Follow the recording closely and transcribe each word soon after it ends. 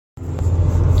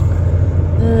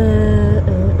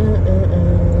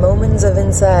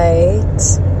insight.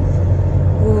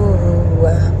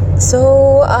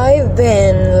 So I've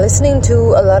been listening to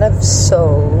a lot of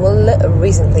soul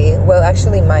recently. Well,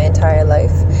 actually my entire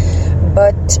life.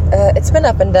 But it's been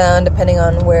up and down depending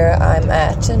on where I'm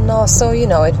at. And also,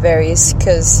 it varies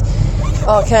because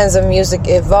all kinds of music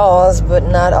evolves, but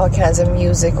not all kinds of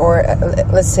music, or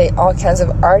let's say all kinds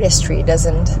of artistry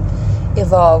doesn't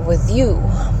evolve with you.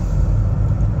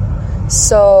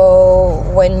 So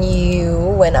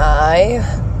when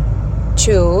I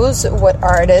choose what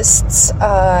artists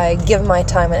I give my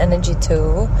time and energy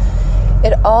to,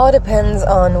 it all depends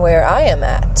on where I am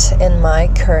at in my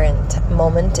current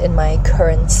moment, in my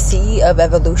currency of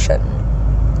evolution.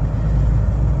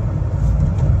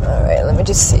 Alright, let me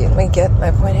just see. Let me get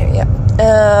my point here. Yeah.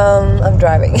 I'm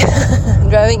driving. I'm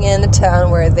driving in a town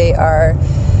where they are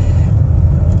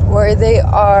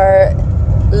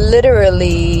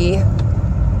literally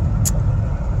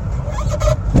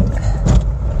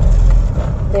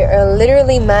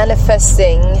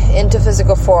manifesting into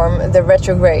physical form the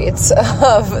retrogrades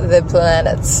of the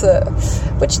planets,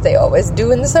 which they always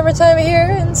do in the summertime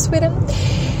here in Sweden.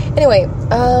 Anyway,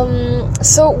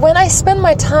 so when I spend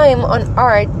my time on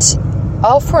art,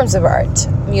 all forms of art,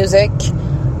 music,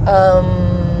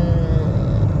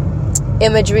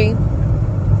 imagery,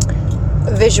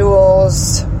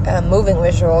 visuals, moving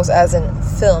visuals, as in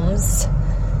films,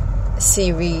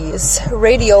 series,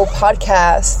 radio,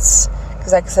 podcasts,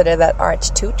 because I consider that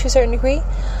art too, to a certain degree.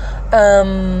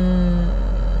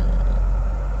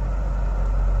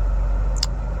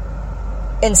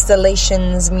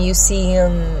 Installations,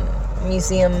 museum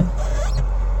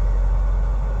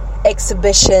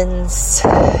exhibitions,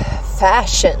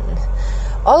 fashion,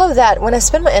 all of that. When I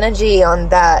spend my energy on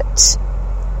that,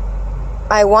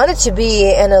 I want it to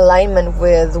be in alignment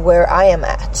with where I am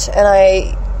at. And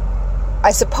I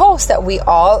suppose that we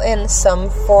all, in some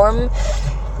form,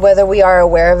 whether we are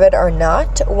aware of it or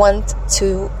not, want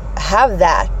to have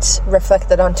that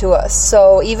reflected onto us.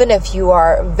 So even if you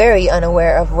are very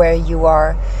unaware of where you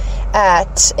are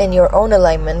at in your own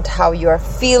alignment, how you are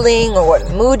feeling or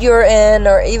what mood you're in,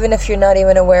 or even if you're not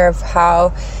even aware of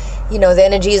how, the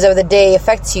energies of the day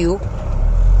affect you,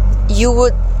 you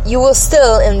will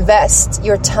still invest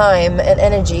your time and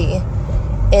energy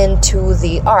into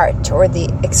the art or the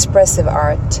expressive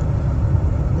art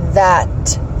that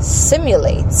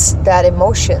simulates that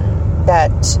emotion,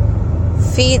 that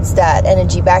feeds that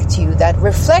energy back to you, that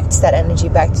reflects that energy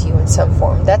back to you in some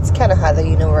form. That's kind of how the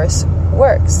universe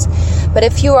works. But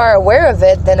if you are aware of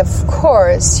it, then of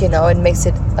course, it makes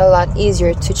it a lot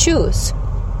easier to choose.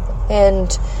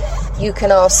 And you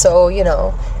can also,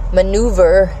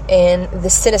 maneuver in the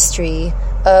synastry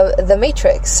of the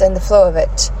matrix and the flow of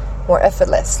it more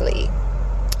effortlessly.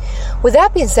 With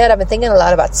that being said, I've been thinking a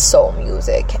lot about soul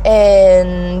music,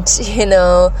 and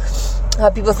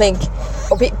people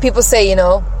say,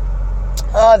 oh,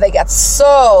 they got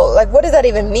soul. Like, what does that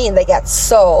even mean? They got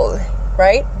soul,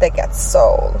 right? They got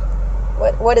soul.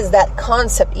 What does that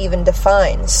concept even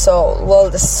define? Soul. Well,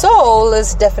 the soul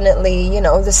is definitely,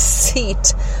 the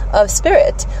seat of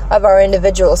spirit, of our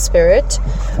individual spirit,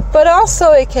 but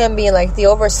also it can be like the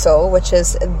oversoul, which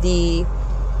is the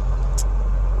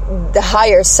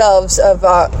higher selves of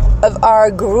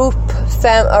our group, of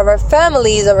our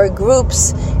families, of our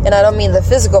groups. And I don't mean the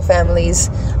physical families,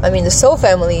 I mean the soul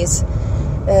families.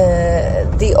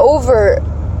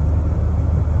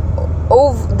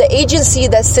 The agency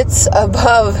that sits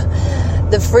above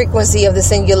the frequency of the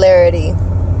singularity,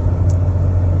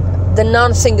 the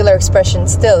non-singular expression,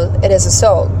 still it is a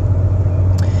soul.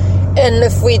 And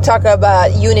if we talk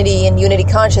about unity and unity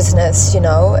consciousness,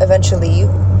 eventually,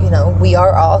 we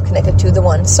are all connected to the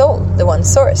one soul, the one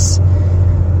source,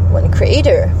 one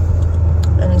creator.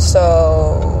 And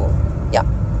so,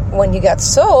 when you got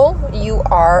soul, you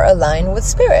are aligned with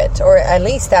spirit, or at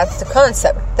least that's the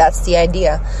concept, that's the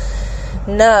idea.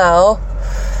 Now,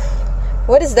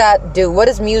 what does that do? What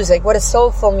does music, what does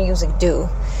soulful music do?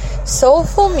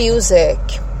 Soulful music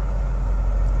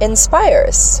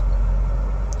inspires.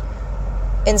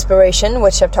 Inspiration,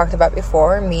 which I've talked about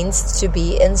before, means to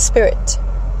be in spirit,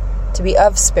 to be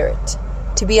of spirit,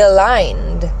 to be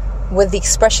aligned with the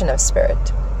expression of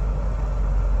spirit.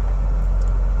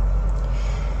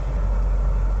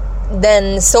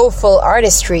 Then soulful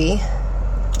artistry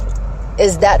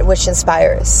is that which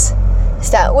inspires. It's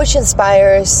that which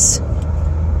inspires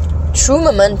true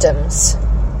momentums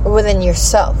within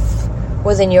yourself,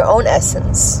 within your own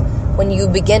essence. When you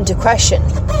begin to question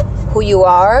who you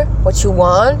are, what you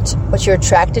want, what you're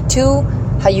attracted to,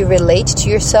 how you relate to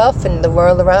yourself and the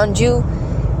world around you,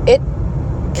 it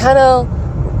kind of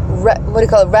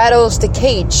rattles the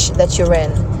cage that you're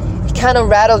in. kind of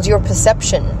rattles your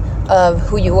perception of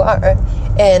who you are.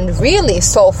 And really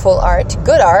soulful art,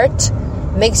 good art,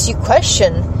 makes you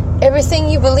question everything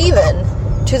you believe in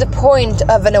to the point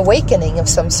of an awakening of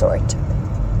some sort.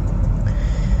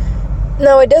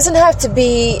 Now, it doesn't have to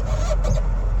be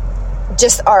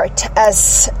just art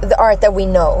as the art that we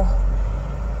know.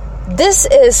 This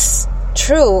is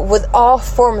true with all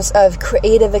forms of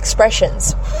creative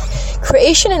expressions.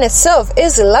 Creation in itself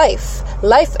is life.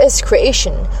 Life is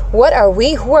creation. What are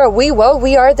we? Who are we? Well,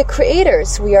 we are the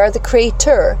creators. We are the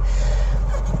creator.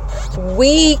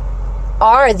 We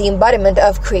are the embodiment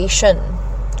of creation.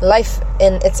 Life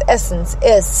in its essence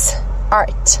is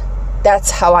art. That's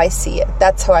how I see it.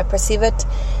 That's how I perceive it.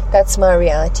 That's my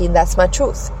reality. That's my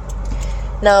truth.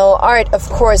 Now, art, of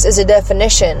course, is a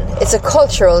definition. It's a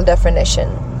cultural definition.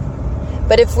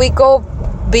 But if we go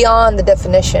beyond the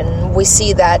definition, we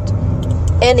see that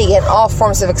any and all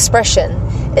forms of expression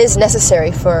is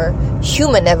necessary for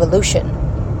human evolution.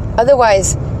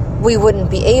 Otherwise, we wouldn't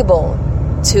be able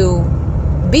to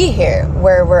be here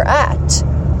where we're at.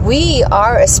 We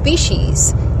are a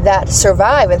species that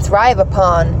survive and thrive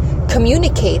upon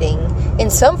communicating in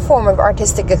some form of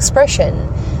artistic expression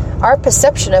our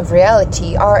perception of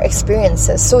reality, our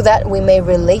experiences, so that we may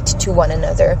relate to one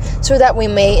another, so that we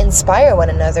may inspire one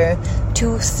another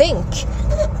to think,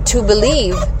 to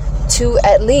believe, to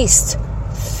at least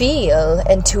feel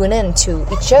and tune in to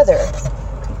each other.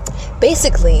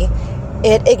 Basically,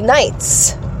 it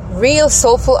ignites. Real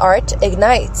soulful art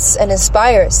ignites and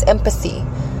inspires empathy.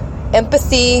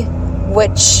 Empathy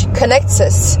which connects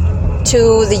us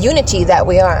to the unity that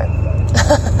we are.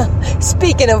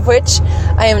 Speaking of which,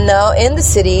 I am now in the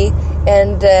city,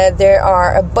 and there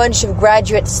are a bunch of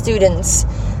graduate students.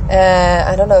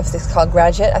 I don't know if it's called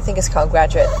graduate. I think it's called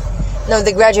graduate. No,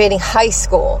 they're graduating high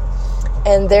school,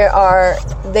 and they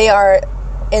are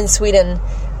in Sweden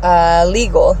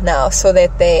legal now, so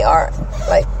that they are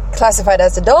like classified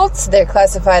as adults. They're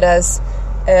classified as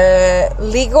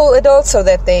legal adults, so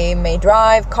that they may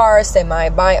drive cars, they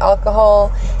might buy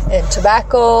alcohol and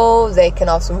tobacco, they can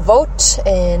also vote,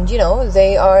 and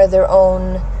they are their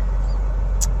own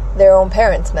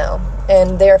parents now,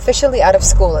 and they're officially out of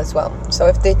school as well. So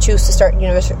if they choose to start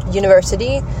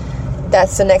university,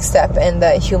 that's the next step in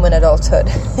the human adulthood.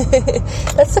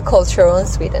 That's the culture in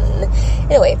Sweden.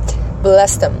 Anyway,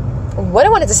 bless them. What I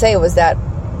wanted to say was that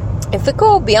if we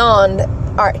go beyond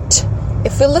art,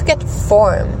 if we look at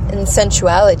form and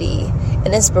sensuality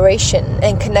and inspiration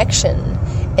and connection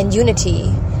and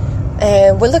unity,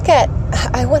 and we look at,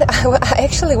 I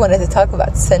actually wanted to talk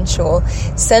about sensual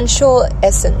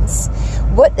essence.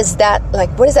 What is that like?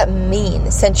 What does that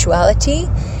mean? Sensuality,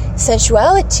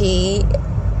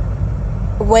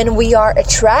 when we are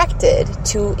attracted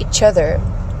to each other.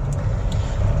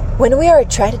 When we are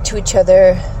attracted to each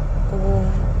other,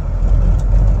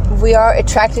 we are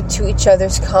attracted to each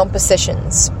other's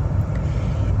compositions.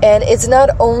 And it's not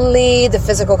only the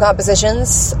physical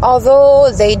compositions,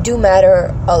 although they do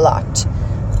matter a lot.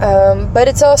 But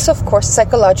it's also, of course,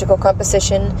 psychological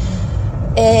composition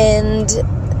and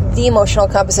the emotional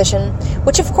composition,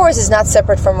 which, of course, is not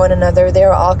separate from one another. They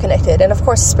are all connected. And, of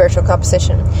course, spiritual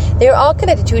composition. They are all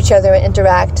connected to each other and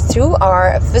interact through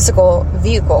our physical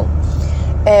vehicle.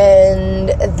 And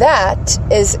that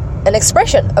is an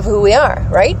expression of who we are,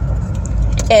 right?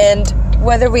 And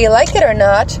whether we like it or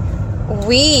not,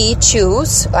 we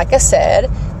choose, like I said,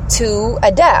 to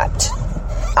adapt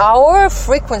our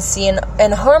frequency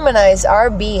and harmonize our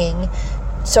being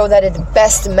so that it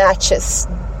best matches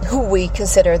who we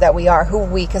consider that we are, who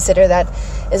we consider that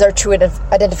is our true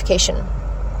identification.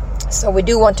 So we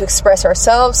do want to express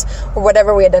ourselves or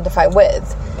whatever we identify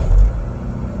with,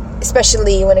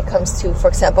 especially when it comes to, for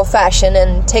example, fashion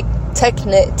and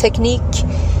technique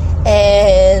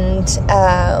and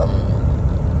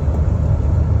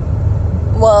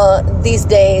these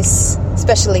days,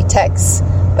 especially techs,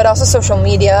 but also social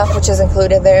media, which is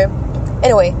included there.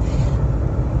 Anyway,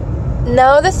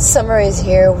 now that the summer is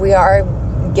here, we are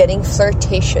getting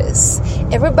flirtatious.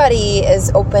 Everybody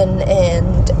is open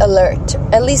and alert,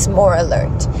 at least more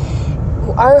alert.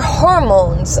 Our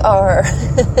hormones are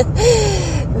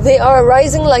they are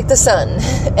rising like the sun,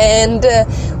 and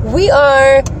we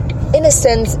are, in a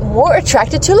sense, more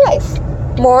attracted to life,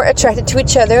 more attracted to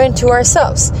each other and to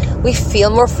ourselves. We feel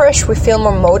more fresh, we feel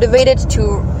more motivated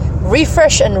to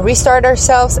refresh and restart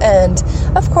ourselves, and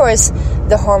of course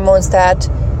the hormones that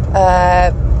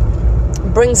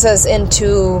brings us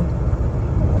into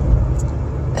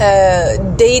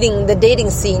the dating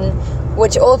scene,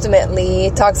 which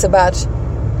ultimately talks about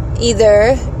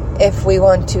either if we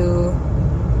want to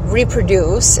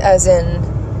reproduce, as in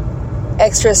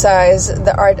exercise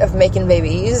the art of making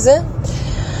babies,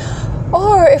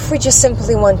 or if we just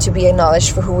simply want to be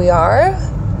acknowledged for who we are,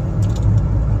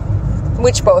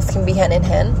 which both can be hand in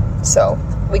hand. So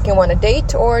we can want to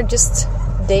date, or just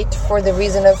date for the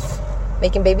reason of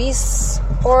making babies,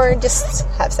 or just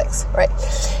have sex, right?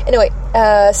 Anyway,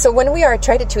 so when we are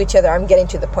attracted to each other, I'm getting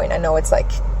to the point. I know it's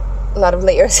like a lot of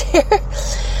layers here.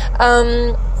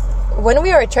 When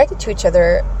we are attracted to each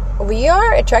other, we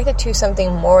are attracted to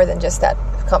something more than just that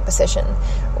composition.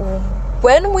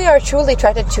 When we are truly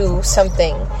attracted to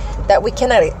something that we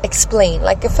cannot explain,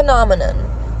 like a phenomenon,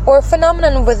 or a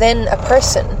phenomenon within a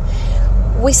person,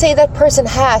 we say that person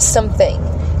has something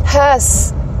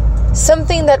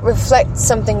that reflects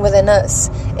something within us.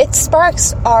 It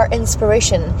sparks our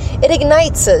inspiration. It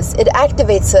ignites us. It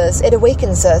activates us. It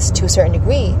awakens us to a certain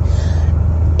degree.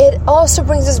 It also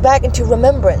brings us back into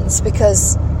remembrance,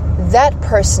 because that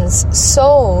person's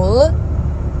soul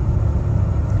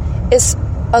is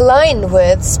aligned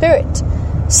with spirit.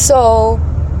 So,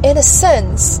 in a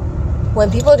sense,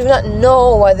 when people do not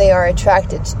know why they are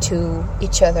attracted to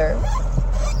each other,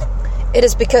 it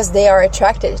is because they are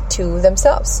attracted to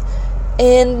themselves.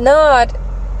 And not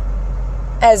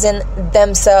as in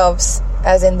themselves,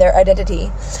 as in their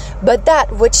identity, but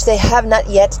that which they have not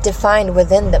yet defined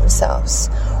within themselves.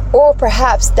 Or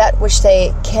perhaps that which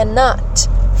they cannot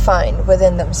find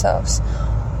within themselves.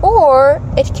 Or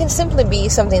it can simply be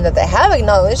something that they have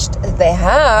acknowledged, that they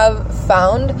have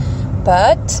found,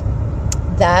 but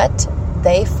that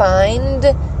they find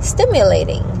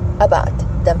stimulating about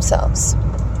themselves.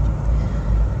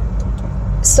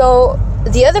 So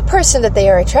the other person that they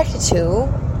are attracted to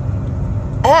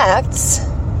acts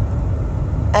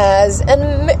as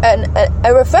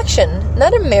a reflection,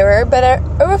 not a mirror, but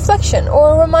a reflection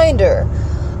or a reminder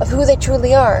of who they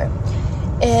truly are.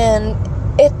 And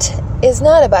it is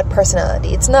not about personality.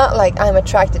 It's not like I'm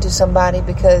attracted to somebody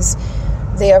because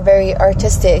they are very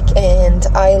artistic and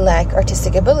I lack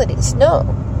artistic abilities. No.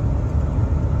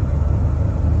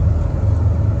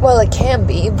 Well, it can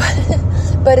be,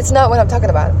 but it's not what I'm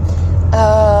talking about.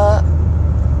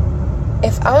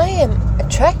 If I am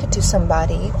attracted to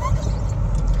somebody,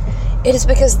 it is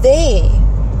because they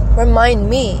remind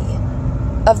me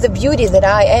of the beauty that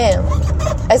I am,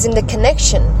 as in the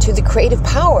connection to the creative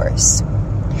powers.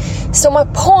 So my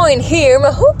point here,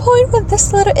 my whole point with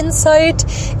this little insight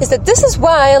is that this is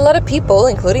why a lot of people,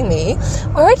 including me,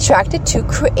 are attracted to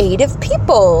creative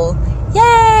people.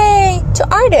 Yay! To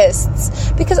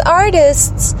artists. Because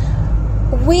artists,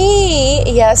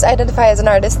 yes, identify as an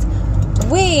artist,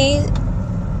 we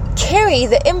carry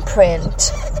the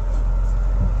imprint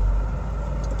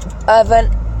of an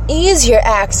easier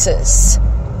access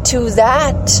to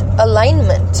that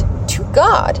alignment, to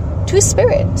God, to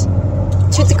Spirit,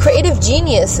 to the creative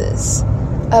geniuses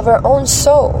of our own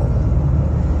soul.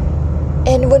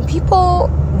 And when people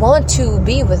want to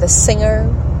be with a singer,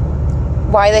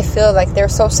 why they feel like they're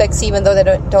so sexy even though they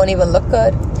don't even look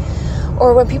good,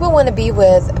 or when people want to be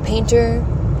with a painter,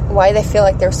 why they feel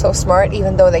like they're so smart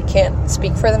even though they can't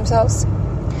speak for themselves,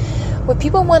 when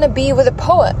people want to be with a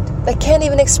poet that can't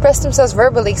even express themselves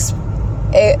verbally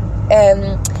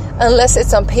unless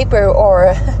it's on paper or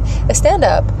a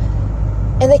stand-up,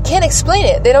 and they can't explain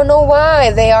it, they don't know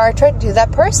why they are attracted to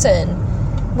that person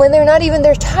when they're not even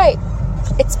their type.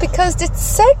 It's because it's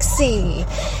sexy.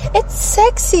 It's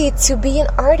sexy to be an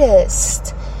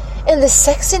artist. And the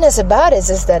sexiness about it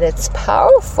is that it's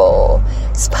powerful.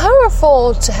 It's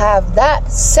powerful to have that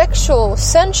sexual,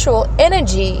 sensual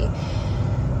energy,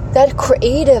 that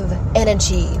creative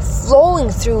energy flowing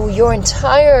through your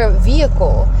entire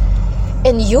vehicle,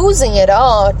 and using it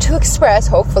all to express,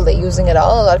 hopefully using it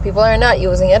all. A lot of people are not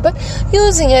using it, but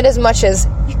using it as much as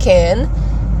you can,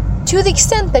 to the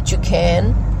extent that you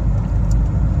can,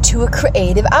 to a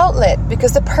creative outlet,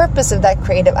 because the purpose of that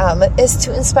creative outlet is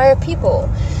to inspire people.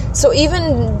 So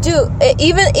even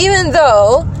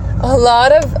though a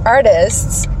lot of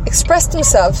artists express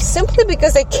themselves simply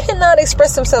because they cannot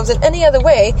express themselves in any other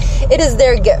way, it is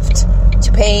their gift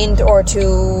to paint or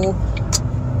to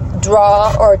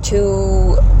draw or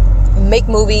to make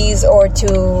movies or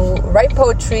to write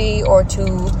poetry or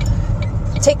to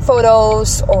take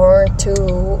photos or to,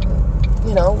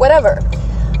 whatever.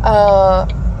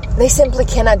 They simply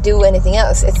cannot do anything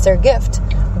else. It's their gift.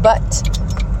 But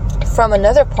from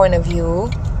another point of view,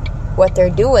 what they're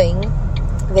doing,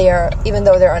 even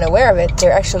though they're unaware of it,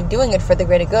 they're actually doing it for the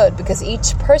greater good, because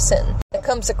each person that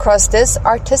comes across this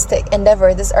artistic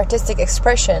endeavor, this artistic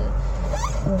expression,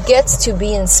 gets to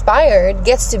be inspired,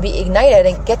 gets to be ignited,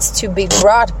 and gets to be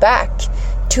brought back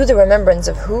to the remembrance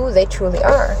of who they truly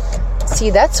are.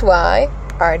 See, that's why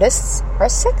artists are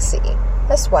sexy.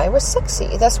 That's why we're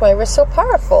sexy. That's why we're so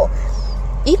powerful.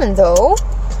 Even though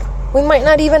we might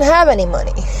not even have any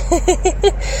money.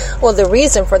 Well, the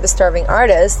reason for the starving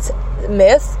artist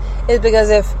myth is because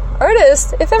if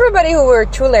everybody who were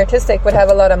truly artistic would have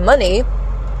a lot of money,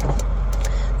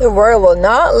 the world will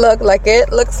not look like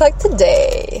it looks like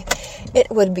today. It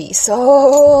would be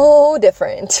so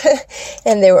different.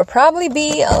 And there would probably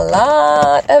be a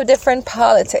lot of different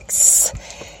politics.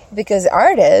 Because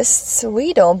artists,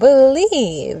 we don't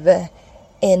believe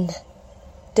in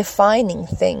defining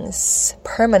things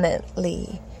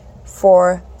permanently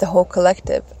for the whole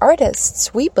collective.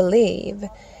 Artists, we believe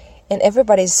in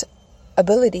everybody's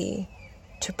ability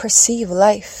to perceive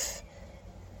life.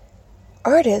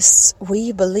 Artists,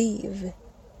 we believe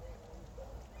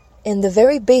in the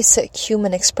very basic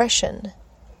human expression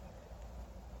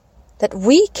that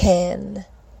we can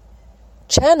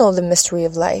channel the mystery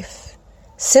of life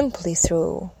simply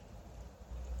through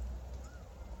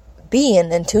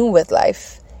being in tune with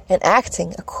life and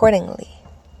acting accordingly.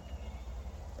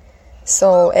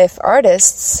 So if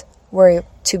artists were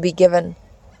to be given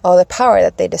all the power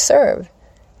that they deserve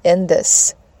in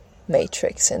this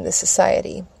matrix, in this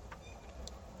society,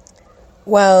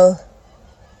 well,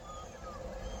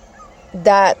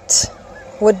 that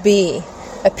would be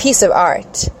a piece of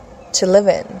art to live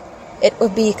in. It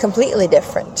would be a completely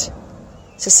different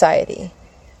society.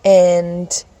 And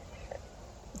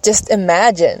just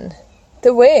imagine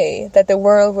the way that the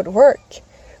world would work.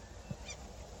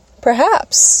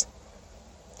 Perhaps,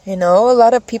 a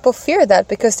lot of people fear that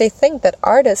because they think that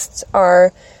artists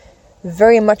are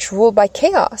very much ruled by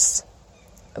chaos.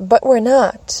 But we're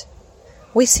not.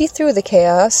 We see through the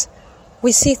chaos.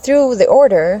 We see through the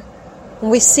order.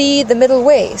 We see the middle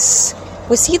ways.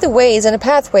 We see the ways and the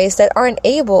pathways that aren't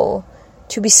able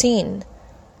to be seen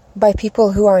by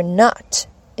people who are not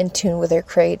in tune with their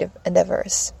creative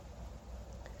endeavors.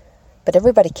 But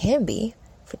everybody can be,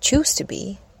 if we choose to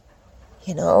be.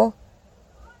 The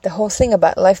whole thing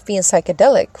about life being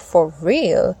psychedelic, for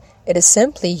real, it is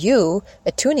simply you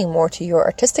attuning more to your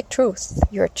artistic truth,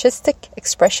 your artistic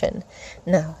expression.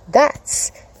 Now,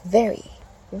 that's very,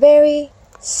 very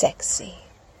sexy.